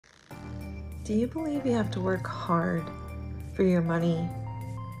Do you believe you have to work hard for your money?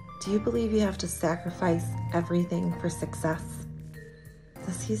 Do you believe you have to sacrifice everything for success?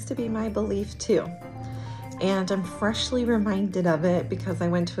 This used to be my belief too. And I'm freshly reminded of it because I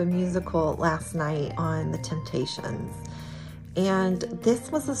went to a musical last night on the Temptations. And this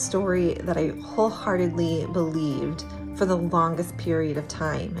was a story that I wholeheartedly believed for the longest period of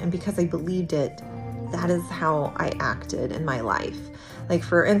time. And because I believed it, that is how I acted in my life. Like,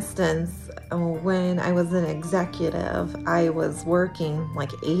 for instance, when I was an executive, I was working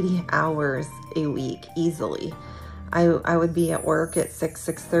like 80 hours a week easily. I would be at work at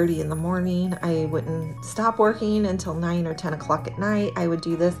 6:30 in the morning. I wouldn't stop working until 9 or 10 o'clock at night. I would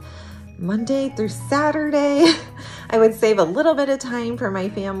do this Monday through Saturday. I would save a little bit of time for my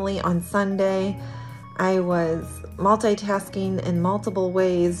family on Sunday. I was multitasking in multiple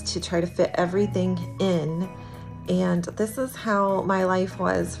ways to try to fit everything in. And this is how my life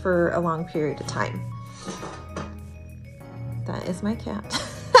was for a long period of time. That is my cat.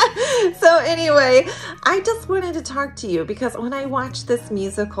 So anyway, I just wanted to talk to you because when I watched this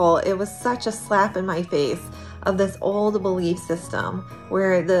musical, it was such a slap in my face of this old belief system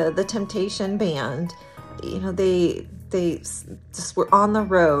where the Temptation band, you know, they just were on the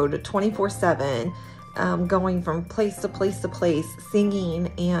road 24/7, going from place to place to place,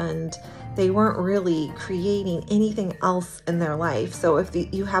 singing, and they weren't really creating anything else in their life. So if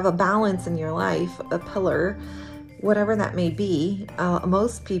you have a balance in your life, a pillar, whatever that may be,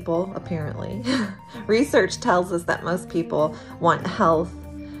 most people, apparently, research tells us that most people want health,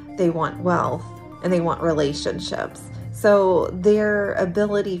 they want wealth, and they want relationships. So their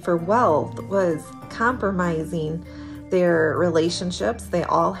ability for wealth was compromising their relationships. They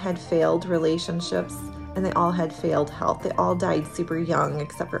all had failed relationships, and they all had failed health. They all died super young,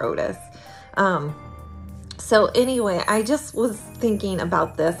 except for Otis. So anyway, I just was thinking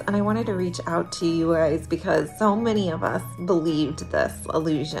about this, and I wanted to reach out to you guys because so many of us believed this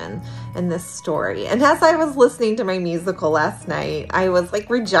illusion and this story. And as I was listening to my musical last night, I was like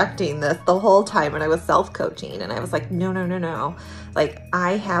rejecting this the whole time, and I was self-coaching, and I was like, no, no, no, no. Like,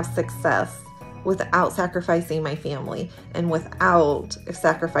 I have success without sacrificing my family and without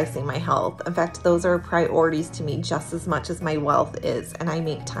sacrificing my health. In fact, those are priorities to me just as much as my wealth is, and I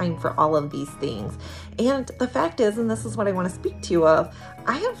make time for all of these things. And the fact is, and this is what I want to speak to you of,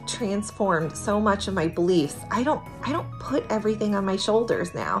 I have transformed so much of my beliefs. I don't put everything on my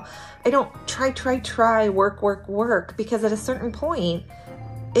shoulders now. I don't try, work, because at a certain point,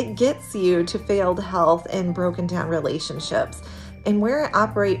 it gets you to failed health and broken down relationships. And where I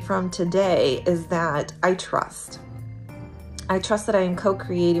operate from today is that I trust. I trust that I am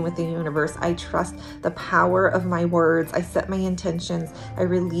co-creating with the universe. I trust the power of my words. I set my intentions. I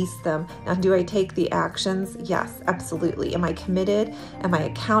release them. Now, do I take the actions? Yes, absolutely. Am I committed? Am I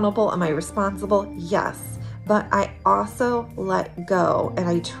accountable? Am I responsible? Yes. But I also let go and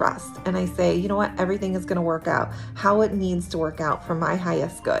I trust. And I say, you know what? Everything is going to work out how it needs to work out for my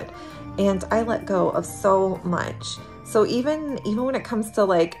highest good. And I let go of so much. So even when it comes to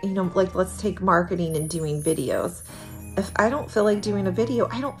like, you know, like let's take marketing and doing videos. If I don't feel like doing a video,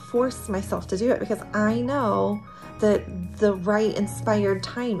 I don't force myself to do it because I know that the right inspired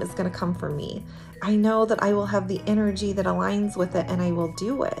time is going to come for me. I know that I will have the energy that aligns with it and I will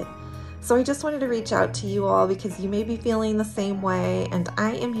do it. So I just wanted to reach out to you all because you may be feeling the same way, and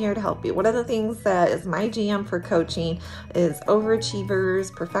I am here to help you. One of the things that is my jam for coaching is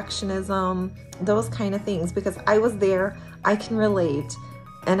overachievers, perfectionism, those kind of things, because I was there, I can relate,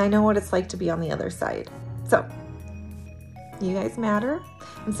 and I know what it's like to be on the other side. So you guys matter.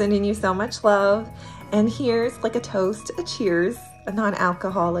 I'm sending you so much love, and here's like a toast, a cheers, a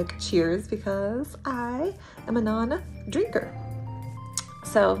non-alcoholic cheers, because I am a non-drinker.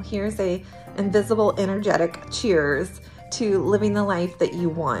 So here's a invisible energetic cheers to living the life that you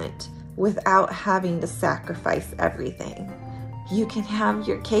want without having to sacrifice everything. You can have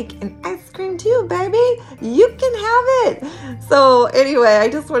your cake and ice cream too, baby. You can have it. So anyway, I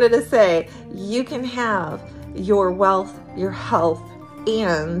just wanted to say you can have your wealth, your health,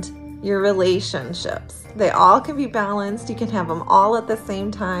 and your relationships. They all can be balanced. You can have them all at the same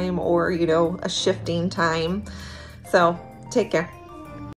time, or, you know, a shifting time. So take care.